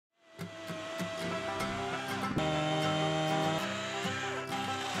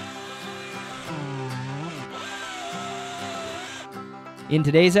In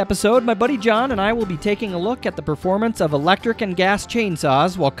today's episode, my buddy John and I will be taking a look at the performance of electric and gas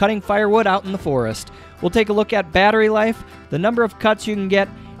chainsaws while cutting firewood out in the forest. We'll take a look at battery life, the number of cuts you can get,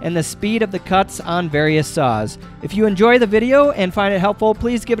 and the speed of the cuts on various saws. If you enjoy the video and find it helpful,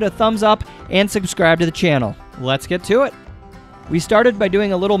 please give it a thumbs up and subscribe to the channel. Let's get to it. We started by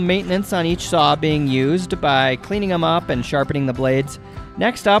doing a little maintenance on each saw being used by cleaning them up and sharpening the blades.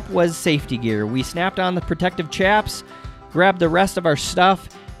 Next up was safety gear. We snapped on the protective chaps, grabbed the rest of our stuff,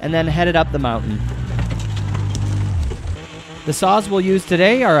 and then headed up the mountain. The saws we'll use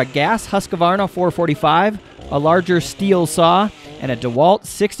today are a gas Husqvarna 445, a larger Stihl saw, and a DeWalt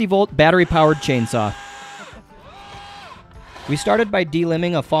 60V battery-powered chainsaw. We started by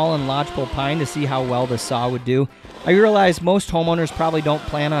delimbing a fallen lodgepole pine to see how well the saw would do. I realize most homeowners probably don't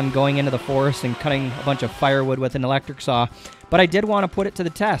plan on going into the forest and cutting a bunch of firewood with an electric saw, but I did want to put it to the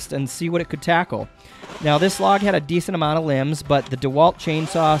test and see what it could tackle. Now, this log had a decent amount of limbs, but the DeWalt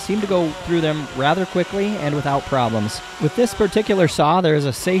chainsaw seemed to go through them rather quickly and without problems. With this particular saw, there is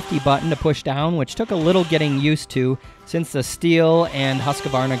a safety button to push down, which took a little getting used to, since the Stihl and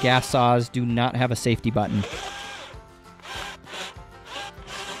Husqvarna gas saws do not have a safety button.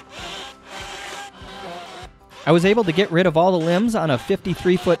 I was able to get rid of all the limbs on a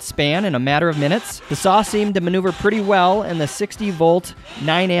 53-foot span in a matter of minutes. The saw seemed to maneuver pretty well, and the 60-volt,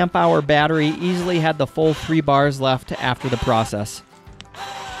 9-amp-hour battery easily had the full 3 bars left after the process.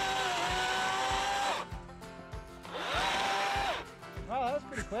 Wow, that was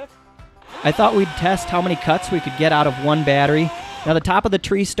pretty quick. I thought we'd test how many cuts we could get out of one battery. Now, the top of the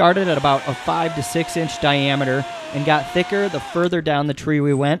tree started at about a 5 to 6 inch diameter and got thicker the further down the tree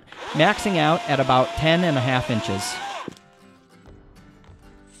we went, maxing out at about 10.5 inches.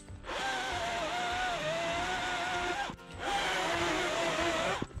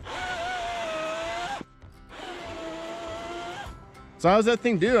 So how's that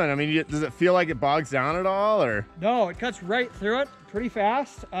thing doing? I mean, does it feel like it bogs down at all, or? No, it cuts right through it pretty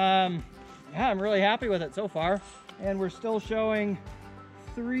fast. Yeah, I'm really happy with it so far. And we're still showing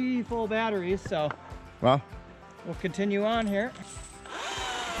 3 full batteries, so well, we'll continue on here.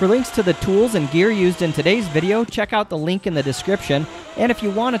 For links to the tools and gear used in today's video, check out the link in the description. And if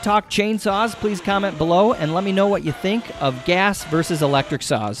you want to talk chainsaws, please comment below and let me know what you think of gas versus electric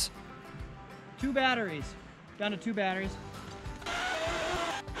saws. 2 batteries. Down to 2 batteries.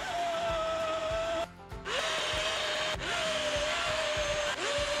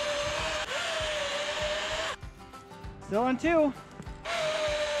 Still on 2.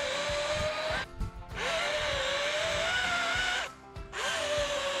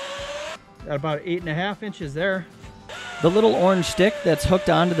 Got about 8.5 inches there. The little orange stick that's hooked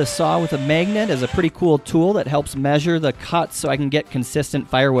onto the saw with a magnet is a pretty cool tool that helps measure the cuts so I can get consistent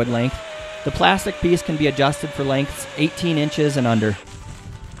firewood length. The plastic piece can be adjusted for lengths 18 inches and under.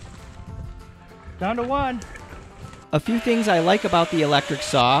 Down to 1. A few things I like about the electric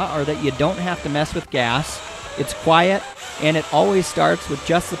saw are that you don't have to mess with gas. It's quiet, and it always starts with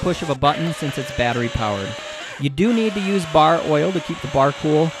just the push of a button since it's battery powered. You do need to use bar oil to keep the bar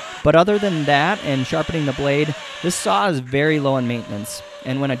cool, but other than that and sharpening the blade, this saw is very low in maintenance.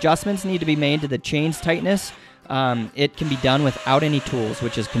 And when adjustments need to be made to the chain's tightness, it can be done without any tools,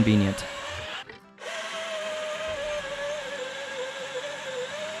 which is convenient.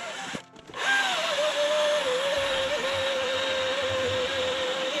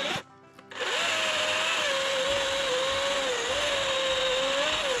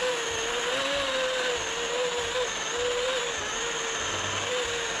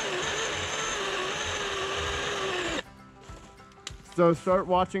 So start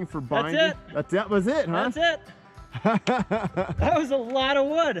watching for binding. That was it, huh? That's it. That was a lot of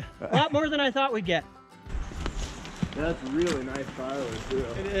wood. A lot more than I thought we'd get. That's really nice firewood too.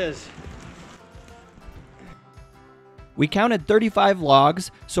 It is. We counted 35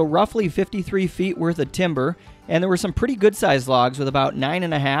 logs, so roughly 53 feet worth of timber, and there were some pretty good sized logs with about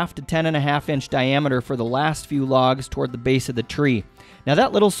 9.5 to 10.5 inch diameter for the last few logs toward the base of the tree. Now,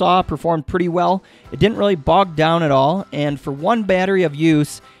 that little saw performed pretty well. It didn't really bog down at all, and for 1 battery of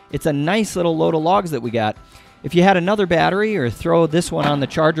use, it's a nice little load of logs that we got. If you had another battery or throw this one on the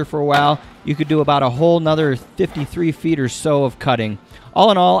charger for a while, you could do about a whole nother 53 feet or so of cutting. All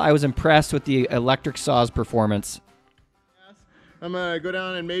in all, I was impressed with the electric saw's performance. I'm going to go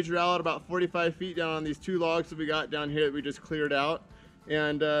down and measure out about 45 feet down on these 2 logs that we got down here that we just cleared out,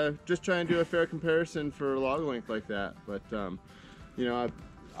 and just try and do a fair comparison for log length like that. But you know,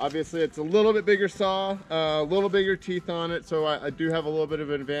 obviously it's a little bit bigger saw, a little bigger teeth on it, so I do have a little bit of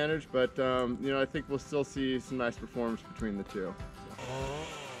an advantage, but you know, I think we'll still see some nice performance between the two.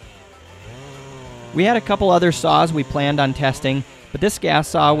 We had a couple other saws we planned on testing, but this gas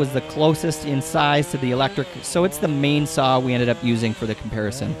saw was the closest in size to the electric, so it's the main saw we ended up using for the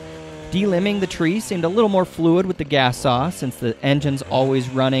comparison. Delimbing the tree seemed a little more fluid with the gas saw since the engine's always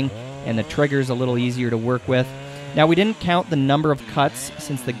running and the trigger's a little easier to work with. Now, we didn't count the number of cuts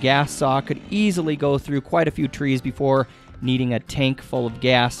since the gas saw could easily go through quite a few trees before needing a tank full of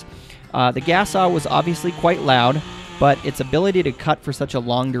gas. The gas saw was obviously quite loud, but its ability to cut for such a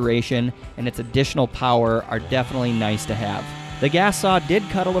long duration and its additional power are definitely nice to have. The gas saw did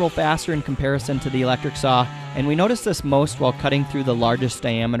cut a little faster in comparison to the electric saw, and we noticed this most while cutting through the largest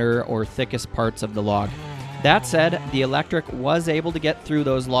diameter or thickest parts of the log. That said, the electric was able to get through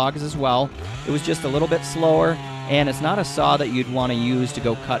those logs as well. It was just a little bit slower, and it's not a saw that you'd want to use to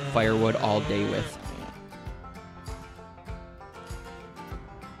go cut firewood all day with.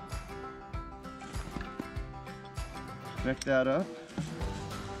 Pick that up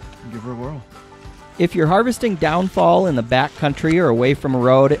and give her a whirl. If you're harvesting downfall in the back country or away from a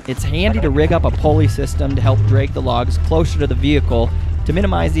road, it's handy to rig up a pulley system to help drag the logs closer to the vehicle to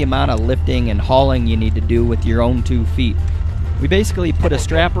minimize the amount of lifting and hauling you need to do with your own 2 feet. We basically put a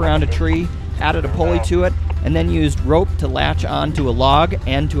strap around a tree, added a pulley to it, and then used rope to latch onto a log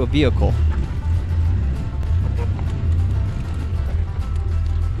and to a vehicle.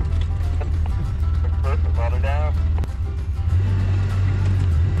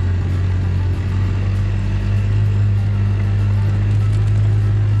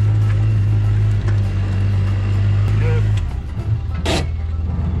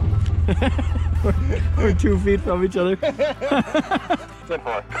 We're 2 feet from each other. Look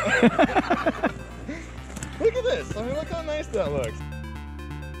at this. I mean, look how nice that looks.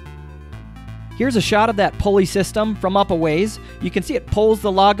 Here's a shot of that pulley system from up a ways. You can see it pulls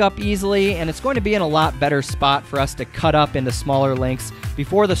the log up easily, and it's going to be in a lot better spot for us to cut up into smaller lengths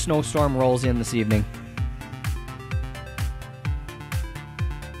before the snowstorm rolls in this evening.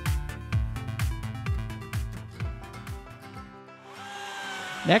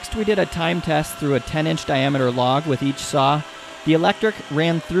 Next, we did a time test through a 10-inch diameter log with each saw. The electric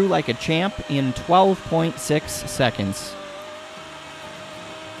ran through like a champ in 12.6 seconds.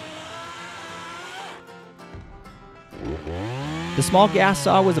 The small gas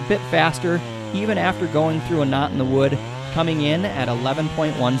saw was a bit faster, even after going through a knot in the wood, coming in at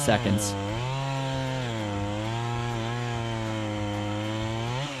 11.1 seconds.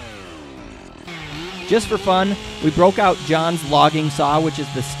 Just for fun, we broke out John's logging saw, which is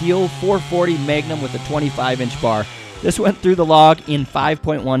the Stihl 440 Magnum with a 25-inch bar. This went through the log in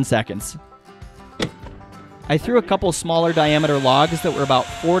 5.1 seconds. I threw a couple smaller diameter logs that were about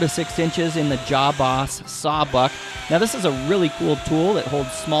 4 to 6 inches in the Jaw Boss Sawbuck. Now, this is a really cool tool that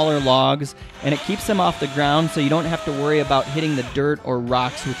holds smaller logs, and it keeps them off the ground so you don't have to worry about hitting the dirt or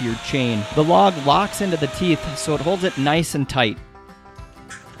rocks with your chain. The log locks into the teeth, so it holds it nice and tight.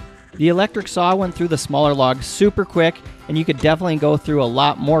 The electric saw went through the smaller logs super quick, and you could definitely go through a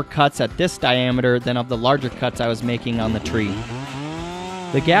lot more cuts at this diameter than of the larger cuts I was making on the tree.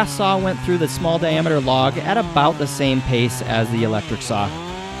 The gas saw went through the small diameter log at about the same pace as the electric saw.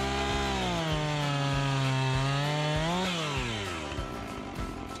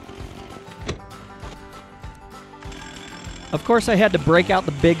 Of course, I had to break out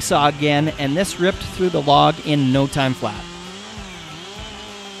the big saw again, and this ripped through the log in no time flat.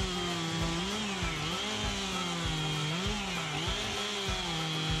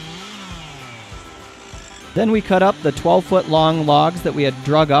 Then we cut up the 12-foot long logs that we had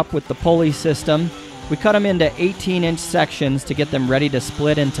drug up with the pulley system. We cut them into 18-inch sections to get them ready to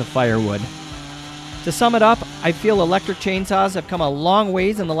split into firewood. To sum it up, I feel electric chainsaws have come a long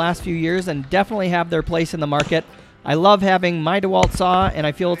ways in the last few years and definitely have their place in the market. I love having my DeWalt saw, and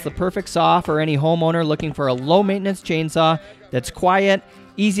I feel it's the perfect saw for any homeowner looking for a low-maintenance chainsaw that's quiet,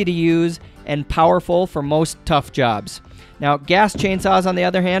 easy to use, and powerful for most tough jobs. Now, gas chainsaws, on the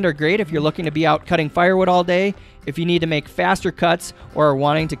other hand, are great if you're looking to be out cutting firewood all day, if you need to make faster cuts, or are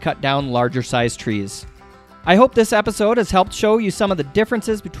wanting to cut down larger-sized trees. I hope this episode has helped show you some of the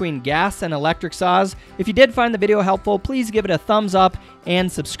differences between gas and electric saws. If you did find the video helpful, please give it a thumbs up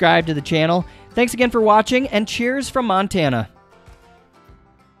and subscribe to the channel. Thanks again for watching, and cheers from Montana.